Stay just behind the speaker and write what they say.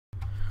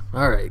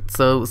Alright,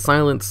 so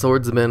Silent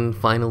Swordsman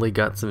finally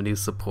got some new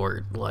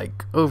support,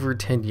 like over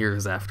 10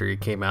 years after he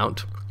came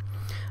out.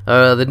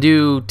 The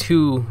new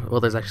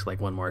there's actually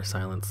like one more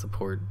silent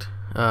support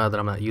that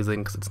I'm not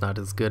using because it's not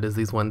as good as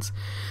these ones.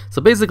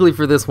 So basically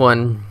for this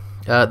one,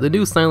 the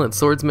new Silent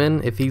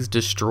Swordsman, if he's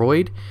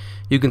destroyed,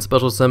 you can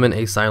special summon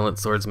a Silent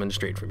Swordsman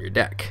straight from your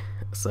deck.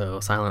 So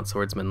Silent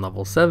Swordsman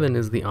level 7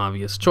 is the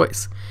obvious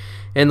choice.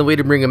 And the way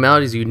to bring him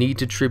out is you need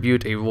to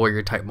tribute a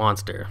warrior type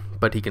monster,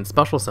 but he can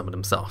special summon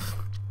himself.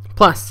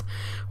 Plus,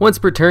 once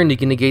per turn you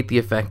can negate the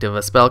effect of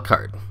a spell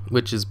card,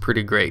 which is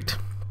pretty great.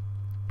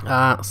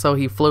 So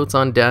he floats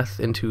on death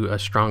into a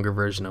stronger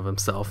version of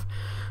himself,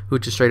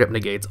 which just straight up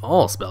negates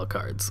all spell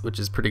cards, which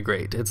is pretty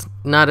great. It's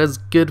not as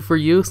good for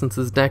you since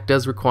his deck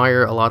does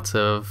require a lot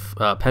of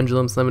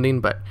pendulum summoning,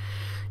 but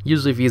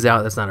usually if he's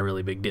out, that's not a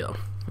really big deal.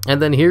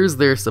 And then here's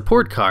their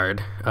support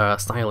card,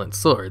 Silent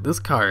Sword. This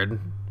card,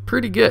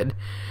 pretty good.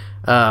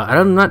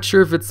 I'm not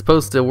sure if it's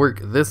supposed to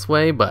work this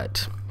way,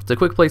 but it's a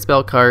quick play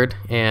spell card,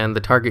 and the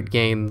target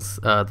gains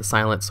the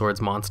Silent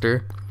Sword's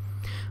monster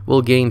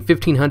will gain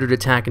 1500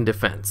 attack and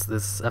defense.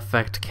 This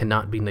effect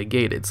cannot be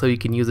negated, so you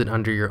can use it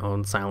under your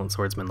own Silent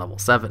Swordsman level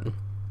 7.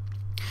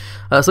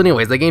 So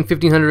anyways, they gain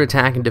 1500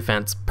 attack and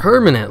defense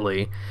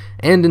permanently,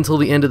 and until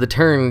the end of the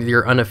turn,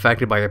 you're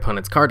unaffected by your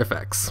opponent's card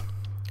effects,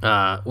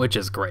 which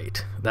is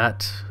great.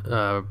 That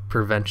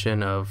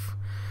prevention of,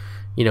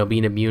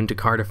 being immune to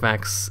card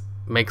effects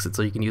makes it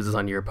so you can use this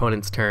on your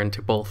opponent's turn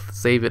to both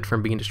save it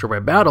from being destroyed by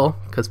battle,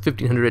 because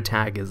 1500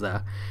 attack is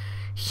a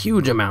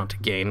huge amount to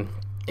gain,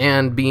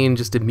 and being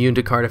just immune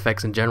to card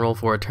effects in general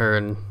for a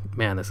turn.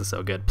 Man, this is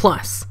so good.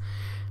 Plus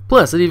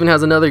it even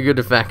has another good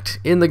effect.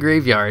 In the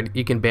graveyard,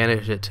 you can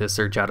banish it to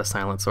search out a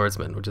Silent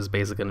Swordsman, which is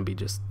basically going to be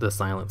just the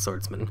Silent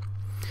Swordsman.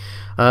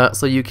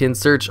 So you can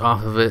search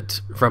off of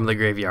it from the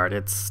graveyard.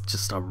 It's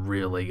just a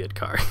really good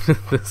card.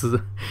 This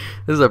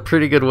is a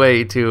pretty good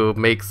way to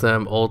make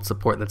some old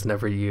support that's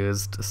never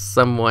used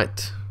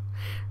somewhat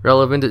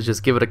relevant. Is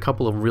just give it a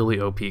couple of really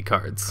OP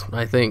cards.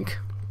 I think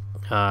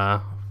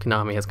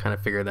Konami has kind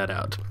of figured that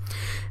out.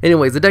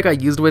 Anyways, the deck I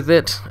used with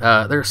it,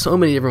 there are so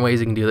many different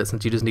ways you can do that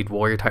since you just need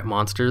warrior type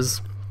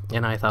monsters,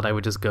 and I thought I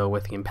would just go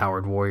with the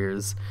empowered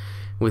warriors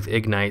with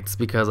ignites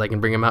because I can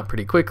bring them out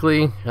pretty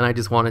quickly, and I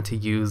just wanted to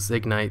use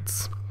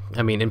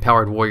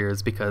empowered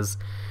warriors because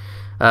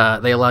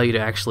they allow you to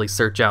actually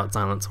search out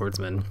Silent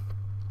Swordsman.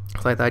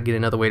 So I thought I'd get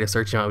another way to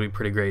search them out would be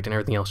pretty great, and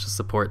everything else just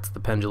supports the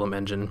pendulum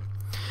engine.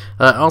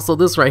 Also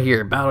this right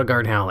here, Battle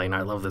Guard Howling.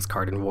 I love this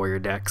card in warrior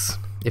decks.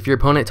 If your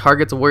opponent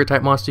targets a warrior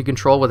type monster you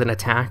control with an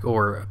attack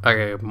or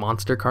a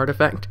monster card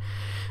effect,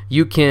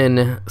 you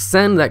can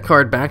send that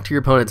card back to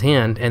your opponent's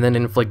hand and then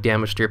inflict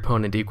damage to your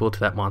opponent equal to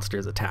that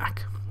monster's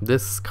attack.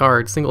 This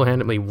card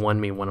single-handedly won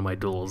me one of my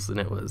duels, and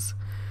it was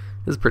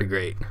pretty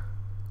great.